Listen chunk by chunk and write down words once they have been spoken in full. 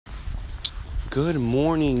Good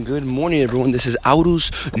morning, everyone. This is Aurus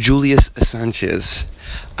Julius Sanchez.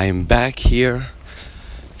 I am back here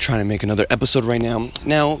trying to make another episode right now.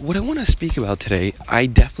 Now, what I want to speak about today, I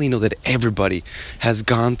definitely know that everybody has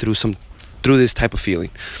gone through this type of feeling.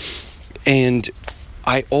 And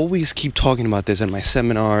I always keep talking about this in my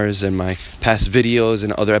seminars and my past videos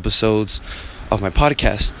and other episodes of my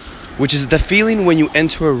podcast, which is the feeling when you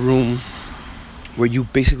enter a room where you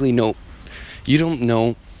basically you don't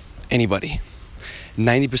know anybody.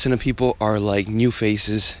 90% of people are like new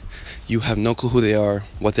faces. You have no clue who they are,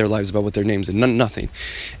 what their lives about, what their names, and nothing.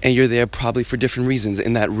 And you're there probably for different reasons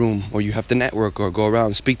in that room, or you have to network or go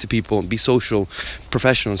around, speak to people, and be social,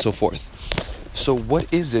 professional, and so forth. So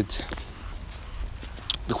what is it?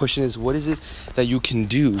 The question is, what is it that you can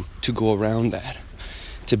do to go around that?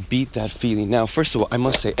 To beat that feeling. Now, first of all, I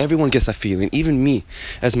must say, everyone gets that feeling, even me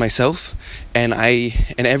as myself, and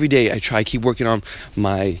every day I keep working on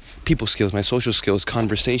my people skills, my social skills,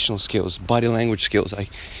 conversational skills, body language skills. I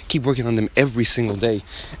keep working on them every single day.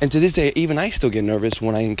 And to this day, even I still get nervous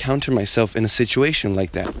when I encounter myself in a situation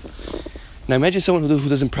like that. Now, imagine someone who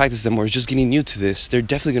doesn't practice them or is just getting new to this. They're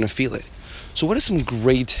definitely going to feel it. So what are some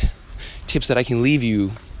great tips that I can leave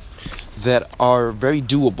you that are very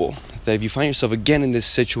doable? That if you find yourself again in this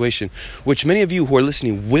situation, which many of you who are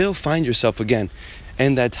listening will find yourself again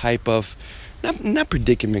in that type of, not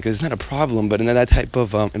predicament, because it's not a problem, but in that type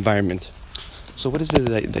of environment. So what is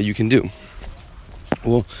it that you can do?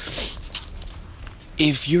 Well,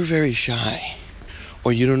 if you're very shy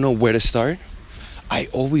or you don't know where to start, I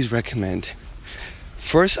always recommend,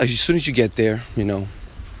 first, as soon as you get there,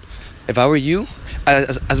 if I were you,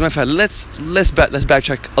 as a matter of fact, let's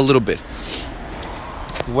backtrack a little bit.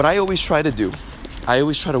 What I always try to do, I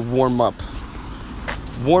always try to warm up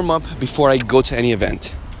before I go to any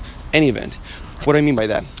event. What do I mean by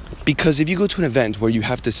that? Because if you go to an event where you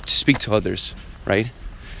have to speak to others, right?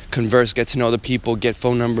 Converse, get to know other people, get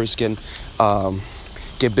phone numbers, get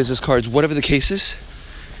business cards, whatever the case is,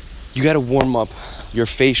 you got to warm up your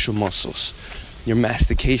facial muscles, your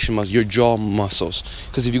mastication muscles, your jaw muscles.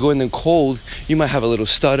 Because if you go in there cold, you might have a little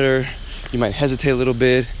stutter, you might hesitate a little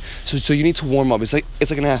bit. So you need to warm up. It's like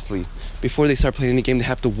an athlete. Before they start playing any game, they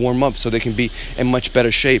have to warm up so they can be in much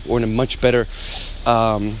better shape or in a much better,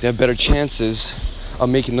 they have better chances of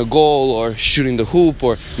making the goal or shooting the hoop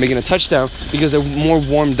or making a touchdown because they're more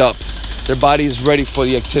warmed up. Their body is ready for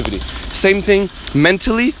the activity. Same thing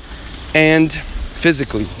mentally and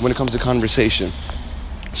physically when it comes to conversation.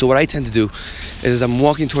 So what I tend to do is I'm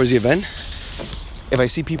walking towards the event. If I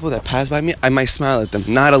see people that pass by me, I might smile at them,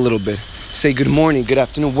 nod a little bit, say good morning, good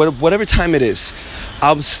afternoon, whatever time it is.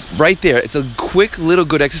 I'm right there. It's a quick little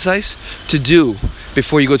good exercise to do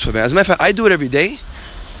before you go to an event. As a matter of fact, I do it every day,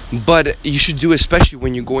 but you should do it especially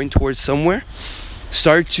when you're going towards somewhere.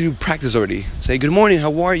 Start to practice already. Say good morning,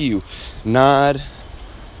 how are you? Nod,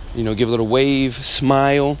 give a little wave,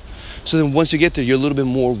 smile. So then once you get there, you're a little bit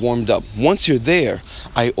more warmed up. Once you're there,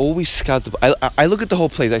 I always scout I look at the whole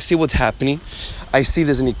place. I see what's happening. I see if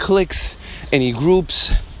there's any cliques, any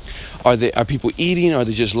groups. Are people eating? Are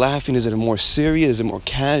they just laughing? Is it more serious? Is it more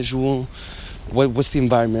casual? What's the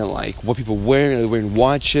environment like? What people wearing? Are they wearing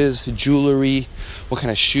watches, jewelry? What kind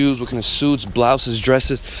of shoes? What kind of suits, blouses,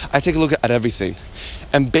 dresses? I take a look at everything.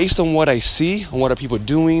 And based on what I see, on what are people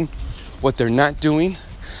doing, what they're not doing,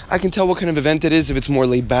 I can tell what kind of event it is, if it's more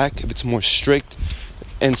laid back, if it's more strict,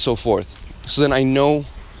 and so forth. So then I know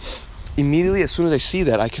immediately as soon as I see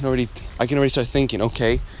that, I can already start thinking,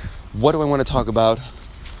 okay, what do I want to talk about?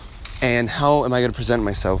 And how am I going to present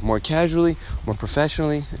myself? More casually, more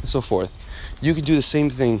professionally, and so forth. You can do the same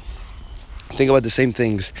thing. Think about the same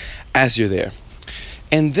things as you're there.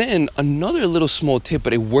 And then another little small tip,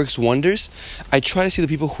 but it works wonders. I try to see the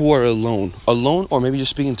people who are alone, or maybe just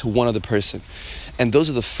speaking to one other person. And those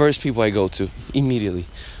are the first people I go to immediately.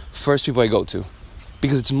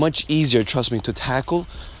 Because it's much easier, trust me, to tackle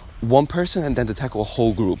one person and then to tackle a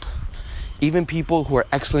whole group. Even people who are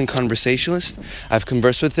excellent conversationalists, I've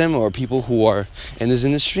conversed with them, or people who are in this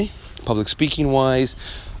industry, public speaking wise,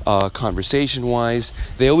 conversation wise,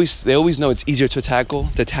 they always know it's easier to tackle,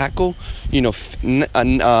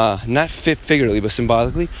 not figuratively but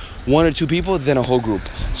symbolically, one or two people than a whole group.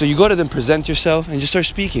 So you go to them, present yourself, and just start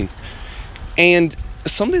speaking. And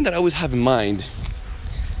something that I always have in mind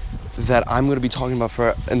that I'm going to be talking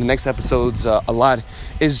about in the next episodes a lot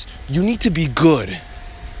is you need to be good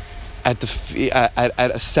at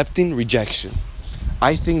accepting rejection.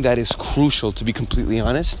 I think that is crucial, to be completely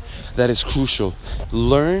honest. That is crucial.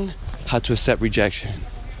 Learn how to accept rejection.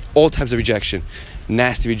 All types of rejection.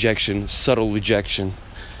 Nasty rejection, subtle rejection,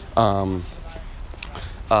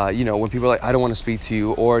 when people are like, I don't want to speak to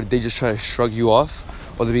you, or they just try to shrug you off,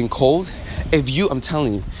 or they're being cold. I'm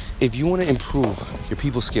telling you, if you want to improve your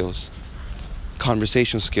people skills,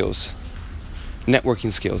 conversation skills,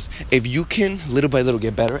 networking skills, if you can little by little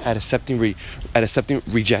get better at accepting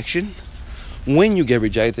rejection, when you get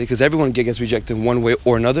rejected, because everyone gets rejected in one way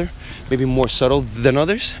or another, maybe more subtle than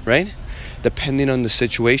others, right? Depending on the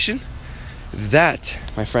situation. That,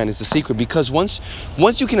 my friend, is the secret. Because once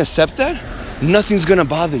you can accept that, nothing's gonna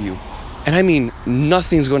bother you. And I mean,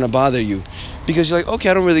 nothing's gonna bother you. Because you're like, okay,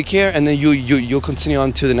 I don't really care, and then you'll continue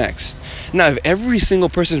on to the next. Now, if every single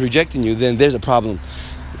person is rejecting you, then there's a problem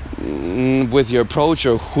with your approach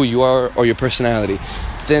or who you are or your personality.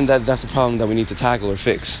 Then that's a problem that we need to tackle or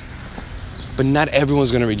fix. But not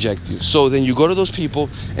everyone's gonna reject you. So then you go to those people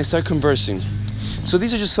and start conversing. So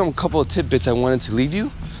these are just couple of tidbits I wanted to leave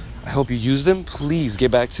you. I hope you use them. Please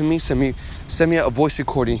get back to me. Send me a voice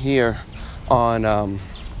recording here on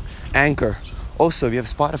Anchor. Also, if you have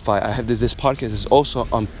Spotify, I have this podcast is also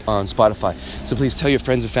on Spotify. So please tell your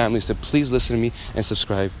friends and families to please listen to me and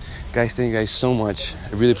subscribe. Guys, thank you guys so much.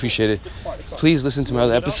 I really appreciate it. Please listen to my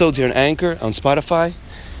other episodes here on Anchor, on Spotify.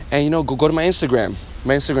 And go to my Instagram.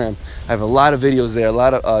 I have a lot of videos there, a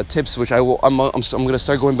lot of tips, which I'm going to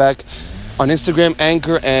start going back on Instagram,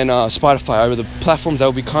 Anchor, and Spotify are the platforms I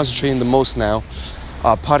will be concentrating the most now.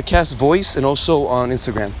 Podcast, voice, and also on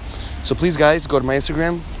Instagram. So please, guys, go to my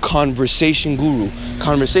Instagram, Conversation Guru,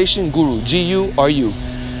 Guru, Guru.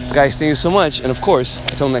 Guys, thank you so much, and of course,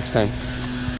 until next time.